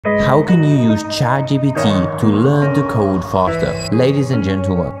How can you use ChatGPT to learn to code faster? Ladies and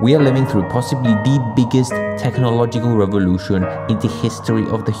gentlemen, we are living through possibly the biggest technological revolution in the history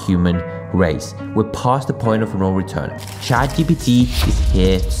of the human race. We're past the point of no return. ChatGPT is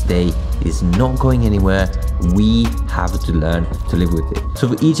here to stay. It is not going anywhere. We have to learn to live with it. So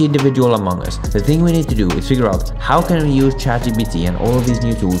for each individual among us, the thing we need to do is figure out how can we use ChatGPT and all of these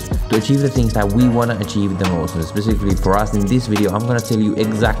new tools to achieve the things that we want to achieve the most. And specifically for us in this video, I'm going to tell you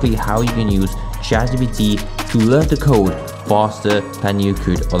exactly how you can use ChatGPT to learn to code faster than you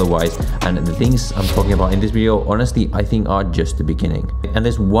could otherwise. And the things I'm talking about in this video, honestly, I think are just the beginning. And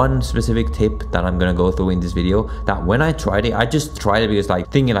there's one specific tip that I'm gonna go through in this video that when I tried it, I just tried it because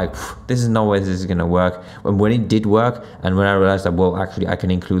thinking this is no way this is gonna work. And when it did work, and when I realized that, well, actually I can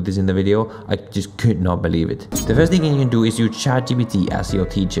include this in the video, I just could not believe it. The first thing you can do is use ChatGPT as your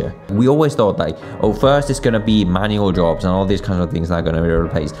teacher. We always thought first it's gonna be manual jobs and all these kinds of things that are gonna be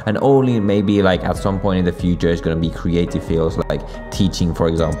replaced. And only maybe at some point in the future it's gonna be creative fields like teaching, for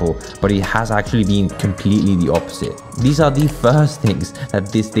example, but it has actually been completely the opposite. These are the first things that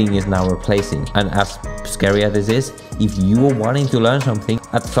this thing is now replacing. And as scary as this is, if you are wanting to learn something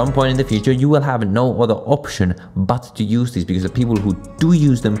at some point in the future, you will have no other option but to use this, because the people who do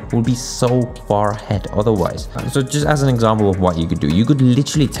use them will be so far ahead otherwise. So just as an example of what you could do, you could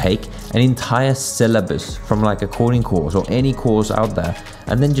literally take an entire syllabus from a coding course or any course out there,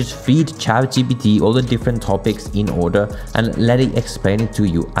 and then just feed ChatGPT all the different topics in order and let it explain it to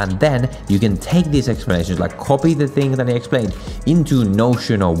you. And then you can take these explanations, copy the thing that I explained into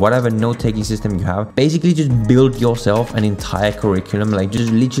Notion or whatever note-taking system you have. Basically just build yourself an entire curriculum,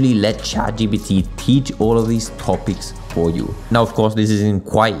 just literally let ChatGPT teach all of these topics for you. Now, of course, this isn't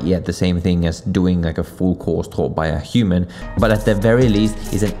quite yet the same thing as doing a full course taught by a human, but at the very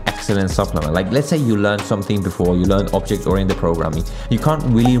least is an excellent supplement. Let's say you learned something before, you learned object-oriented programming. You can't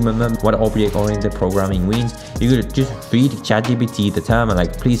really remember what object-oriented programming means. You could just feed ChatGPT the term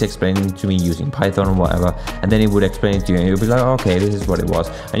and please explain it to me using Python or whatever, and then it would explain it to you and you'll be okay, this is what it was.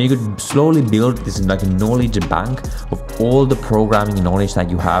 And you could slowly build this knowledge bank of all the programming knowledge that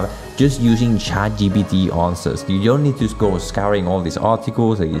you have just using ChatGPT answers. You don't need to go scouring all these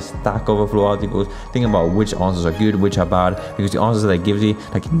articles, these Stack Overflow articles, thinking about which answers are good, which are bad, because the answers that it gives you,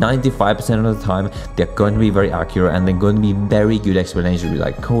 95% of the time, they're going to be very accurate and they're going to be very good explanations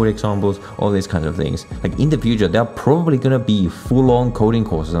with code examples, all these kinds of things. In the future, there are probably going to be full-on coding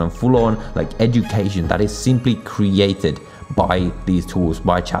courses and full-on education that is simply created by these tools,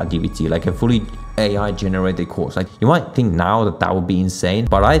 by ChatGPT, a fully AI generated course. You might think now that would be insane,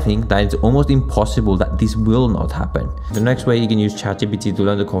 but I think that it's almost impossible that this will not happen. The next way you can use ChatGPT to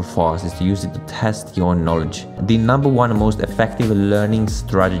learn to code fast is to use it to test your knowledge. The number one most effective learning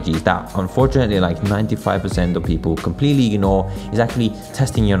strategy that unfortunately 95% of people completely ignore is actually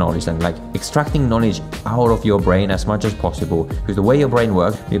testing your knowledge and extracting knowledge out of your brain as much as possible. Because the way your brain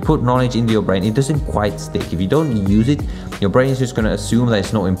works, you put knowledge into your brain, it doesn't quite stick. If you don't use it, your brain is just going to assume that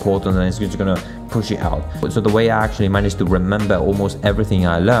it's not important and it's just going to push it out. So the way I actually managed to remember almost everything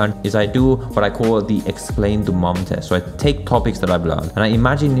I learned is I do what I call the explain to mom test. So I take topics that I've learned and I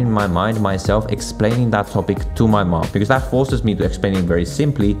imagine in my mind myself explaining that topic to my mom, because that forces me to explain it very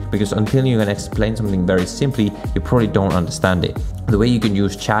simply, because until you can explain something very simply, you probably don't understand it. The way you can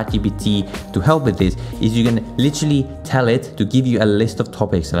use ChatGPT to help with this is you can literally tell it to give you a list of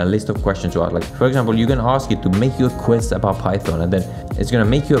topics and a list of questions. For example, you can ask it to make you a quiz about Python, and then it's going to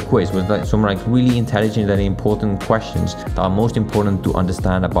make you a quiz with some really intelligent and important questions that are most important to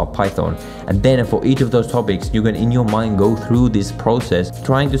understand about Python. And then for each of those topics, you can in your mind go through this process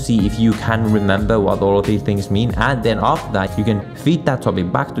trying to see if you can remember what all of these things mean. And then after that, you can feed that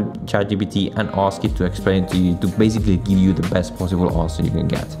topic back to ChatGPT and ask it to explain it to you, to basically give you the best possible answer you can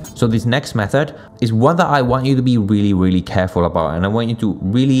get. So this next method is one that I want you to be really careful about, and I want you to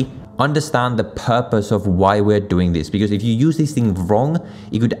really understand the purpose of why we're doing this, because if you use this thing wrong,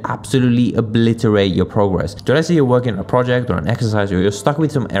 it could absolutely obliterate your progress. So let's say you're working on a project or an exercise, or you're stuck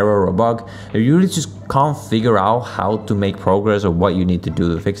with some error or bug, and you really just can't figure out how to make progress or what you need to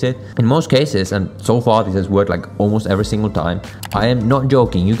do to fix it. In most cases, and so far this has worked almost every single time, I am not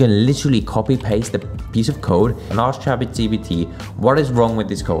joking, you can literally copy paste the piece of code and ask ChatGPT what is wrong with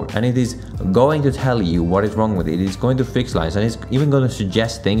this code, and it is going to tell you what is wrong with it. It is going to fix lines, and it's even going to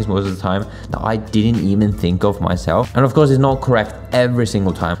suggest things most of the time that I didn't even think of myself. And of course, it's not correct every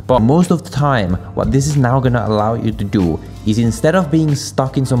single time, but most of the time, what this is now going to allow you to do is, instead of being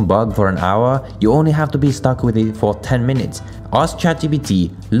stuck in some bug for an hour, you only have to be stuck with it for 10 minutes. Ask ChatGPT,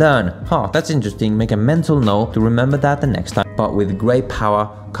 learn, that's interesting, make a mental note to remember that the next time. But with great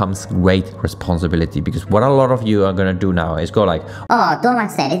power comes great responsibility, because what a lot of you are gonna do now is go like, oh, Dorman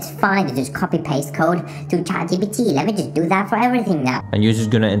said it's fine to just copy paste code to ChatGPT. Let me just do that for everything now. and you're just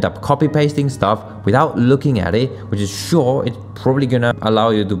gonna end up copy pasting stuff without looking at it, which is sure it's probably gonna allow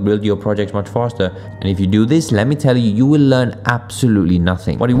you to build your projects much faster. And if you do this, let me tell you, you will learn absolutely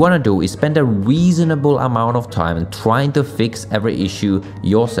nothing. What you wanna do is spend a reasonable amount of time trying to fix every issue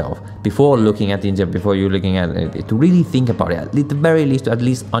yourself before looking at the internet, before you're looking at it, to really think about it, at the very least, to at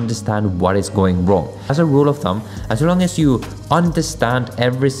least understand what is going wrong. As a rule of thumb, as long as you understand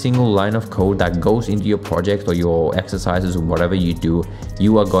every single line of code that goes into your project or your exercises or whatever you do,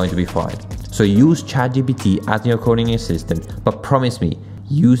 you are going to be fine. So use ChatGPT as your coding assistant, but promise me,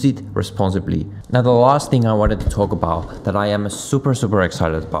 use it responsibly. Now, the last thing I wanted to talk about that I am super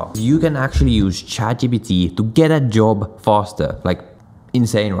excited about, you can actually use ChatGPT to get a job faster. Like,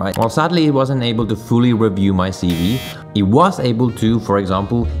 insane, right? Well, sadly, it wasn't able to fully review my CV. It was able to, for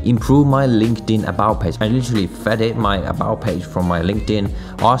example, improve my LinkedIn about page. I literally fed it my about page from my LinkedIn,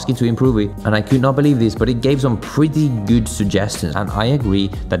 asking to improve it, and I could not believe this, but it gave some pretty good suggestions, and I agree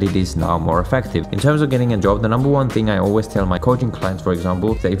that it is now more effective. In terms of getting a job, the number one thing I always tell my coaching clients, for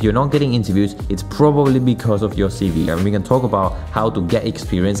example, that if you're not getting interviews, it's probably because of your CV. And we can talk about how to get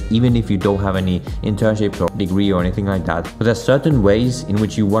experience even if you don't have any internships or degree or anything like that. But there's certain ways in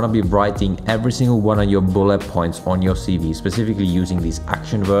which you want to be writing every single one of your bullet points on your CV, specifically using these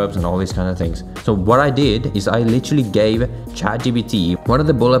action verbs and all these kind of things. So what I did is I literally gave ChatGPT one of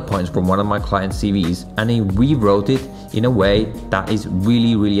the bullet points from one of my clients' CVs, and he rewrote it in a way that is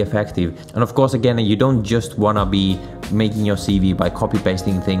really effective. And of course, again, you don't just want to be making your CV by copy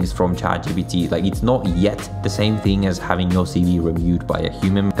pasting things from ChatGPT. Like, it's not yet the same thing as having your CV reviewed by a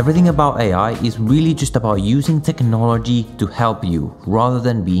human. Everything about AI is really just about using technology to help you rather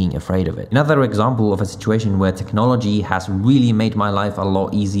than being afraid of it. Another example of a situation where technology has really made my life a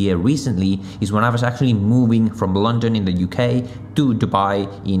lot easier recently is when I was actually moving from London in the UK to Dubai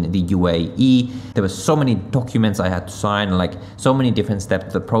in the UAE. There were so many documents I had to sign, like so many different steps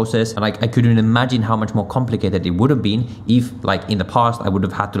of the process, and I couldn't imagine how much more complicated it would have been if, like in the past, I would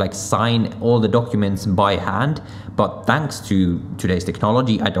have had to like sign all the documents by hand. But thanks to today's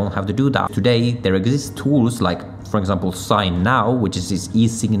technology, I don't have to do that. Today, there exist tools like, for example, Sign Now, which is this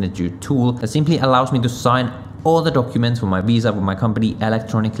e-signature tool that simply allows me to sign all the documents for my visa with my company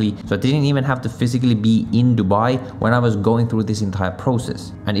electronically. So I didn't even have to physically be in Dubai when I was going through this entire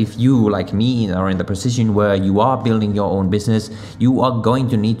process. And if you, like me, are in the position where you are building your own business, you are going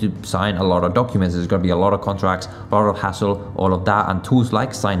to need to sign a lot of documents. There's going to be a lot of contracts, a lot of hassle, all of that. And tools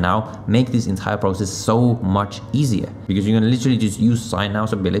like Sign Now make this entire process so much easier, because you can literally just use Sign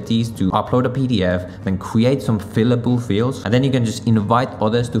Now's abilities to upload a PDF, then create some fillable fields, and then you can just invite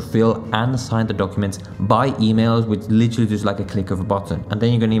others to fill and sign the documents by emails with literally just like a click of a button. And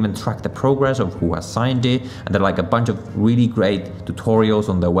then you can even track the progress of who has signed it, and there are like a bunch of really great tutorials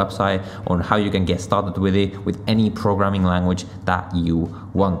on their website on how you can get started with it with any programming language that you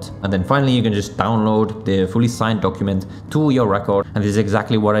want. And then finally, you can just download the fully signed document to your record. And this is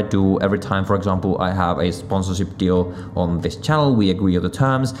exactly what I do every time, for example, I have a sponsorship deal on this channel. We agree on the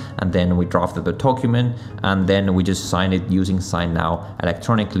terms, and then we drafted the document, and then we just sign it using Sign Now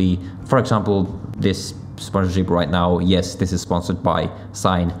electronically. For example, this sponsorship right now, yes, this is sponsored by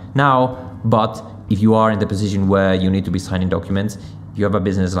Sign Now, but if you are in the position where you need to be signing documents, you have a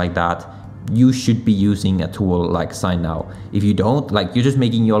business like that, you should be using a tool like Sign Now. If you don't, like, you're just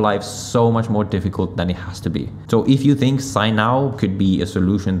making your life so much more difficult than it has to be. So if you think Sign Now could be a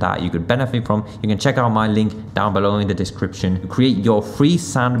solution that you could benefit from, you can check out my link down below in the description to create your free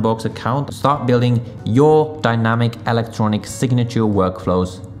sandbox account. Start building your dynamic electronic signature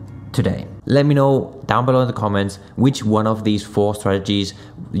workflows today. Let me know down below in the comments which one of these 4 strategies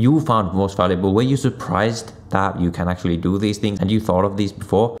you found most valuable. Were you surprised that you can actually do these things and you thought of these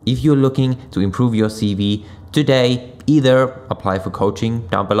before? If you're looking to improve your CV today, either apply for coaching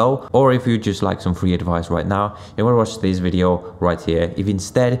down below, or if you just like some free advice right now, you want to watch this video right here. If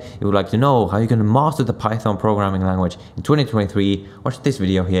instead you would like to know how you can master the Python programming language in 2023, watch this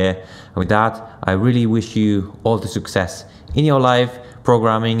video here. And with that, I really wish you all the success in your life,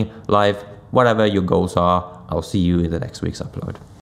 programming, life, whatever your goals are. I'll see you in the next week's upload.